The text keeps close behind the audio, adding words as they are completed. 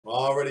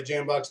Already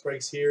jam box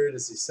breaks here.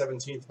 This is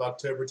 17th of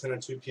October,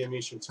 10:02 p.m.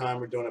 Eastern Time.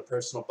 We're doing a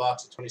personal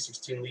box of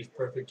 2016 Leaf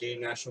Perfect Game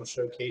National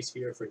Showcase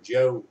here for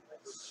Joe.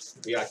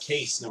 We got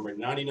case number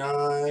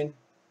 99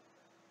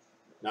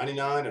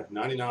 of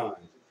 99.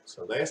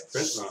 So last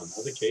print run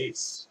of the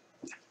case.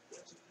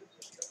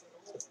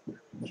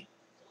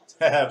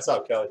 What's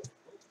up, Kelly?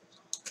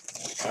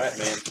 All right,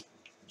 man.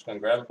 Just gonna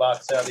grab a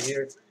box out of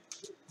here.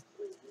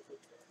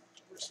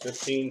 There's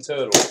 15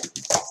 total.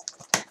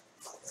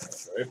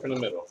 Right from the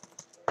middle.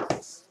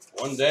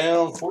 One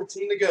down,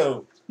 14 to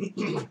go.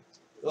 Good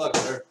luck,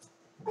 sir.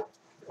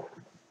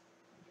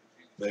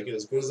 Make it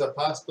as good as I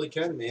possibly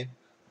can, man.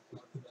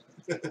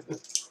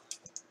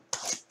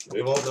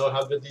 We won't know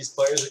how good these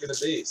players are going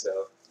to be,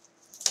 so.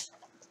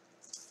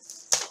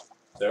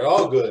 They're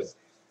all good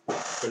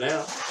for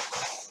now.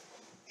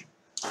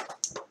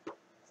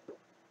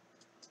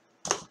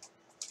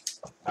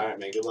 All right,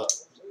 man, good luck.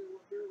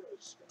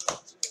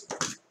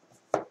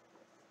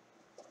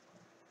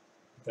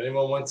 If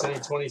anyone wants any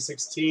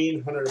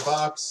 2016, 100 a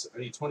box.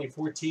 Any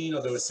 2014,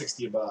 I'll do a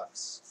 60 a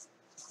box.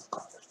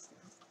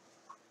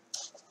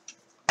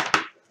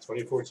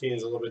 2014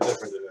 is a little bit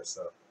different than this,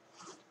 though.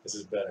 This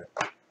is better.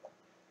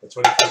 The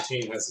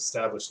 2014 has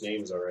established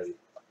names already.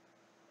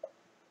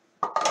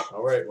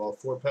 All right, well,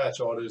 4 patch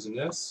autos in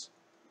this.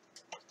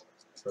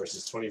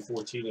 Versus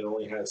 2014, it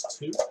only has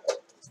 2.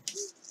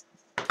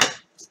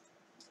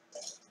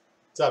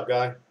 What's up,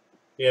 guy?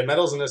 Yeah,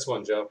 medals in this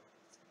one, Joe.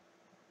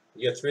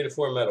 You get 3 to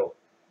 4 medal.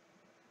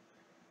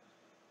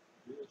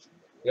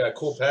 Yeah,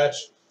 cool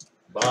patch.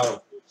 Bottom.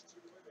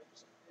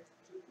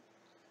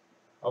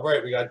 All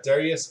right, we got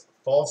Darius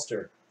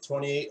Foster,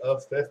 28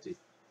 of 50.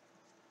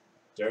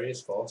 Darius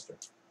Foster.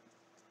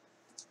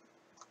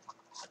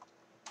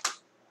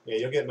 Yeah,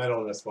 you'll get medal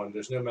in this one.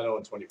 There's no medal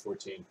in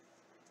 2014,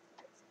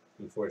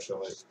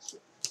 unfortunately.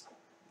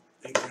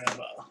 And grab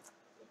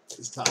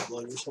his top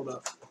loaders. Hold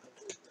up.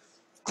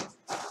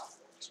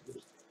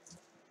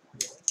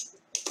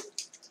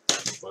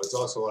 Well, it's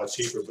also a lot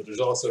cheaper, but there's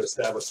also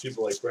established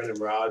people like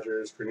Brendan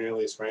Rodgers,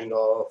 Cornelius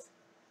Randolph,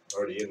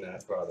 already in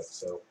that product.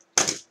 So,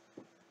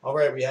 all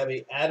right, we have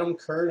a Adam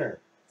Kerner,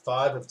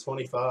 5 of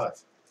 25.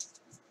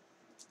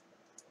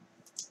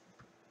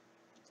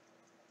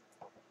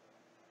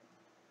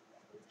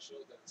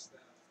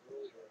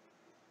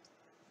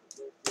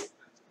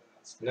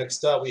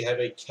 Next up, we have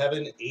a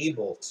Kevin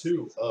Abel,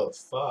 2 of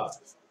 5.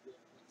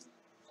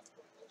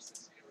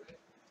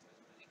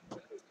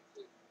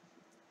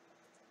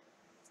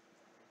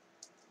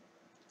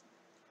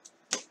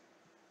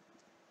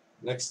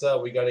 Next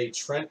up, we got a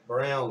Trent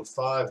Brown,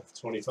 5 of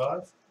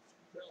 25.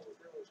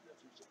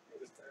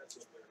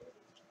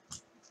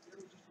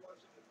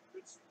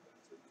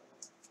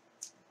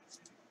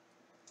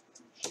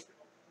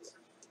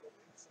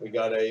 We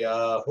got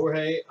a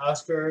Jorge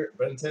Oscar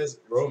Benitez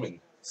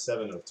Roman,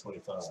 7 of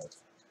 25.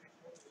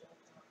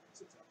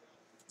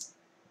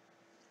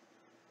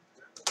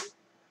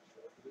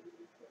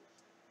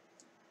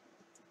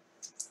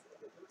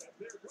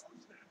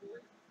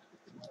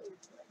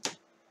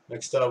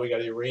 Next up, we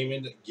got a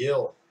Raymond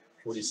Gill,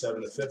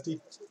 47 of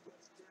 50.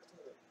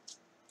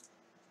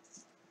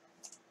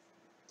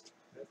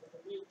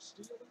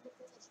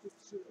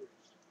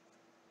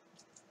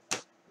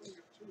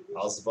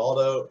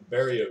 Osvaldo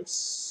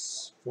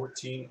Barrios,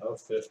 14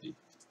 of 50.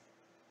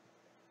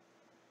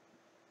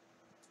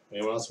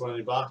 Anyone else want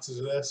any boxes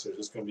of this, or is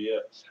this going to be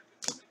it?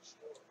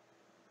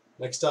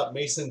 Next up,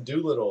 Mason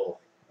Doolittle,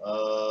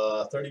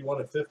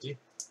 31 of 50.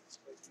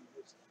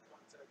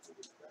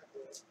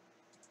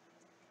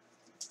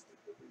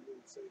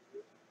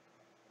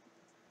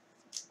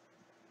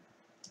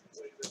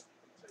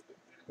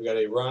 We got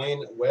a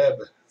Ryan Webb,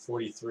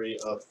 43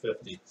 of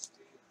 50.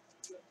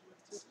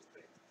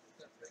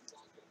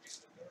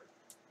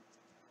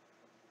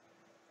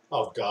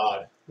 Oh,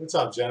 God. What's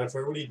up,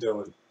 Jennifer? What are you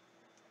doing?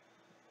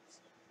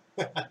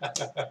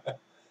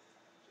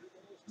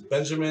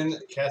 Benjamin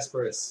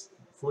Kasparis,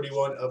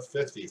 41 of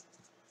 50.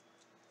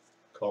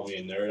 Call me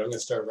a nerd. I'm going to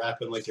start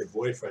rapping like your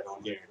boyfriend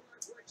on here.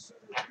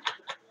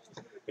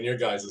 And your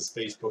guys'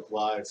 Facebook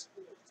Lives.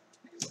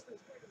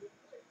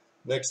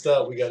 Next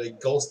up, we got a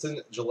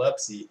Golston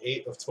Gillespie,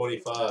 8 of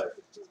 25.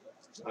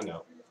 I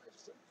know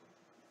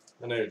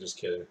you're just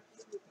kidding.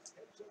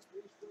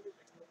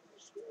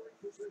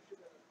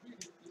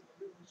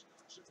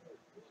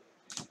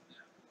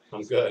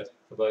 I'm good.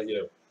 How about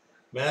you?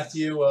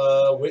 Matthew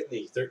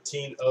Whitney,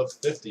 13 of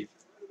 50.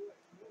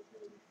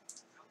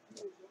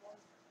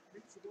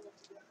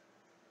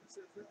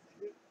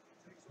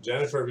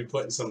 Jennifer will be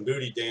putting some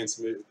booty dance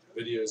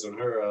videos on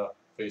her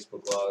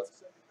Facebook Live.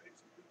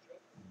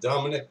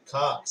 Dominic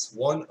Cox,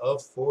 1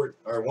 of 4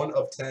 or 1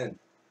 of 10.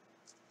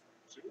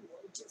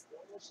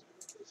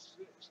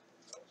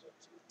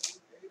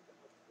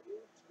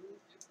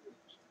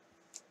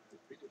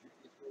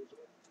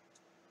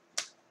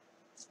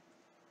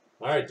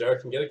 All right,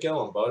 Derek, get it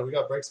going, bud. We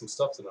got to break some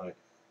stuff tonight.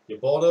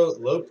 Ubaldo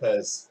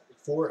Lopez,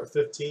 4 of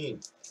 15.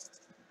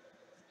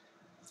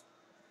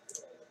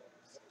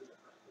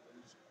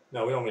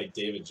 No, we don't make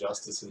David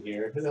Justice in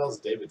here. Who the hell is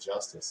David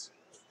Justice?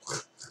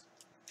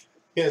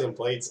 He hasn't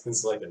played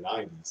since like the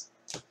 90s.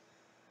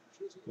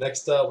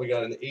 Next up, we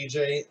got an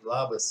AJ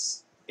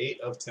Labas,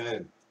 8 of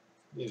 10.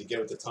 You need to get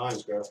with the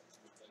times, bro.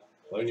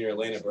 Loan your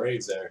Atlanta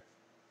Braves there.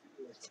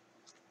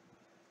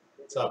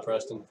 What's up,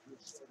 Preston?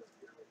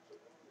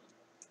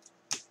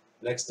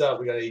 Next up,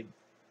 we got a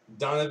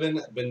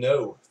Donovan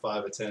Beno,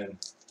 5 of 10.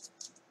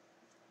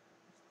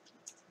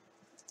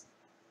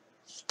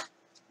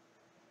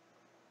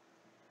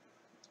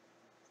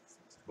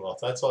 Well, if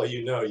that's all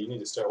you know, you need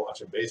to start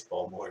watching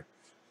baseball more.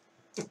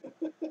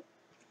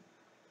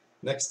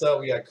 Next up,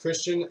 we got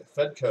Christian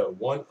Fedko,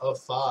 1 of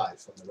 5 on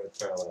the red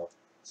parallel.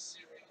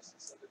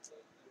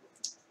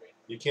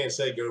 You can't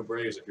say go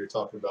Braves if you're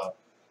talking about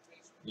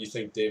you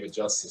think David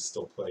Justice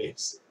still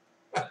plays.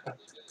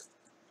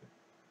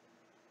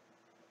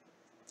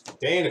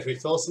 Dan, if we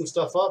fill some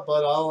stuff up,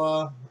 but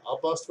I'll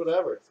bust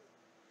whatever.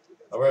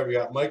 All right, we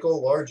got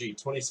Michael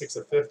Largy, 26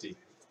 of 50.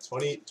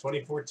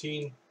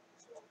 2014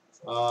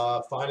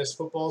 finest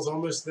football's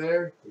almost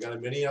there. We got a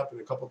mini up in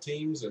a couple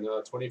teams, and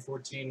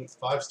 2014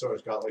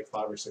 5-stars got like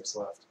 5 or 6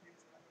 left.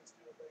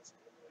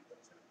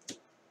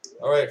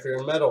 All right, for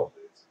your medal,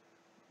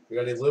 we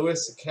got a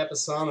Luis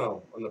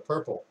Campusano on the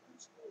purple,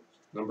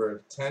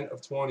 number 10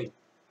 of 20.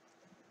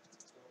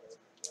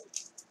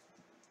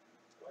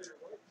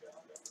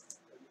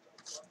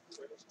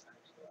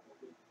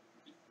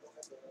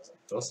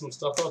 Fill some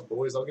stuff up,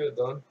 boys. I'll get it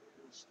done.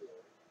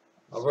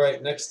 All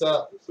right, next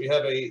up, we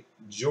have a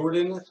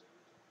Jordan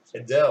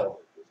Adele,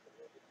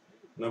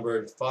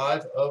 numbered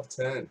 5 of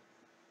 10.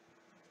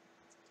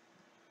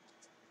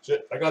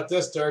 I got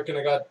this, Dirk, and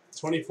I got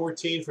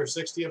 2014 for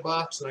 60 a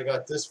box, and I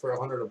got this for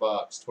 100 a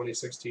box.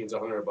 2016 is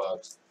 100 a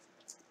box.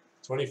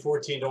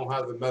 2014 don't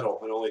have the medal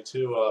and only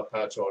 2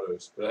 patch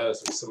autos, but it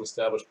has some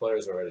established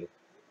players already.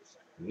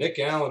 Nick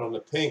Allen on the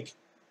pink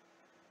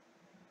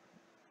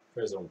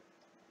prism.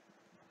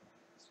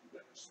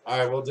 All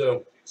right, we'll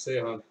do. See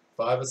you, hon.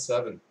 5 of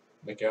 7.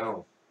 Nick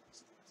Allen.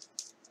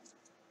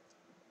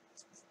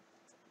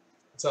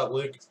 What's up,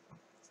 Luke?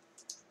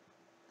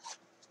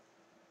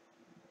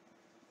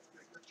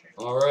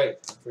 All right,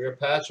 for your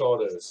patch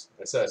autos.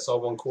 Like I said, I saw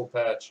one cool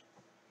patch.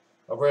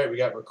 All right, we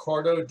got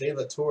Ricardo De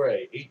La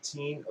Torre,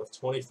 18 of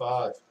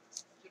 25.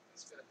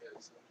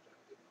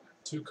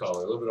 2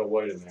 color, a little bit of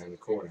white in there in the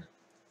corner.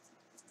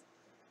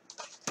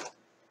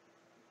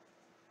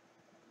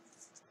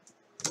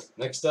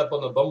 Next up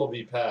on the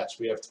Bumblebee patch,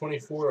 we have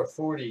 24 of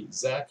 40,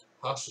 Zach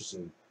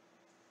Hutchinson.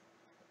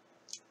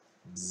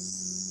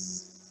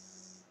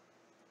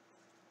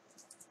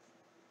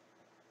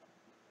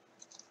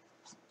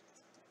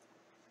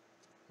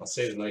 I'll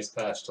save the nice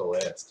patch till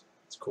last.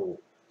 It's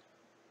cool.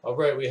 All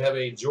right, we have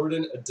a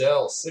Jordan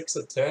Adele, 6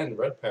 of 10,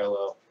 red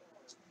parallel.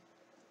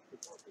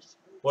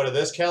 What is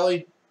this,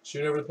 Kelly?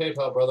 Shoot over the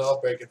PayPal, brother.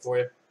 I'll break it for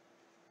you.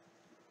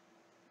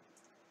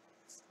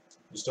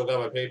 You still got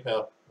my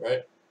PayPal,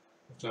 right?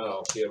 If not,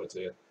 I'll give it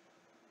to you.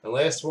 And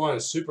last one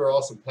is super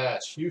awesome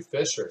patch. Hugh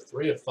Fisher,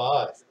 3 of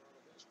 5.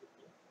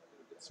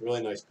 It's a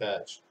really nice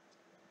patch.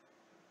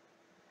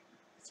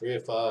 3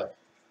 of 5.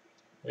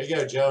 There you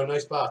go, Joe.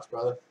 Nice box,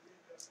 brother.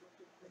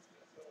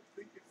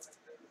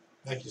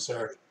 Thank you,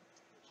 sir.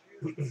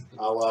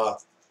 I'll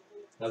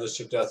have this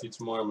shipped out to you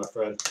tomorrow, my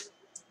friend.